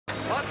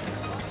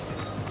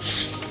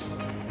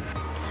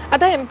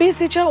आता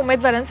एमपीएससीच्या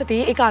उमेदवारांसाठी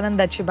एक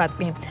आनंदाची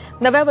बातमी आहे।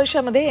 नव्या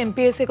वर्षामध्ये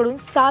एमपीएससी कडून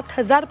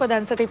 7000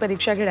 पदांसाठी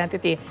परीक्षा घेण्यात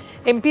येते।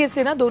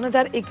 एमपीएससीने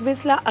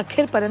 2021 ला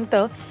अखेरपर्यंत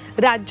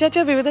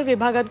राज्याच्या विविध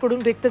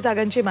विभागांकडून रिक्त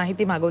जागांची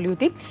माहिती मागवली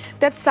होती।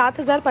 त्यात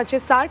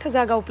 7560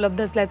 जागा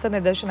उपलब्ध असल्याचं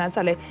निदर्शनास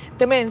आले।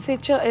 त्यामुळे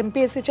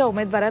एमपीएससीच्या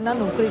उमेदवारांना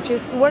नोकरीची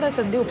सुवर्ण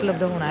संधी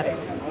उपलब्ध होणार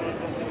आहे।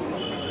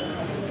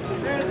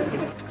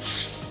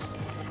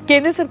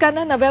 केंद्र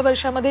सरकारने नव्या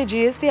वर्षामध्ये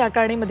जीएसटी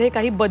आकारणीमध्ये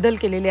काही बदल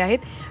केलेले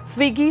आहेत।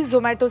 स्विगी,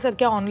 झोमॅटो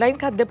सारख्या ऑनलाईन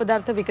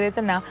खाद्यपदार्थ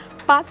विक्रेत्यांना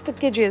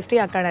 5% जीएसटी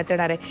आकारण्यात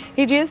येणार आहे।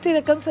 ही जीएसटी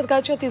रक्कम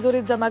सरकारच्या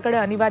तिजोरीत जमा करणे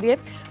अनिवार्य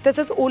आहे।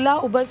 तसंच ओला,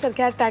 उबर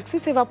सारख्या टॅक्सी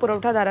सेवा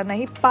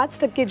पुरवठादारांनाही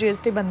 5%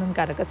 जीएसटी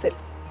बंधनकारक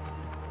असेल।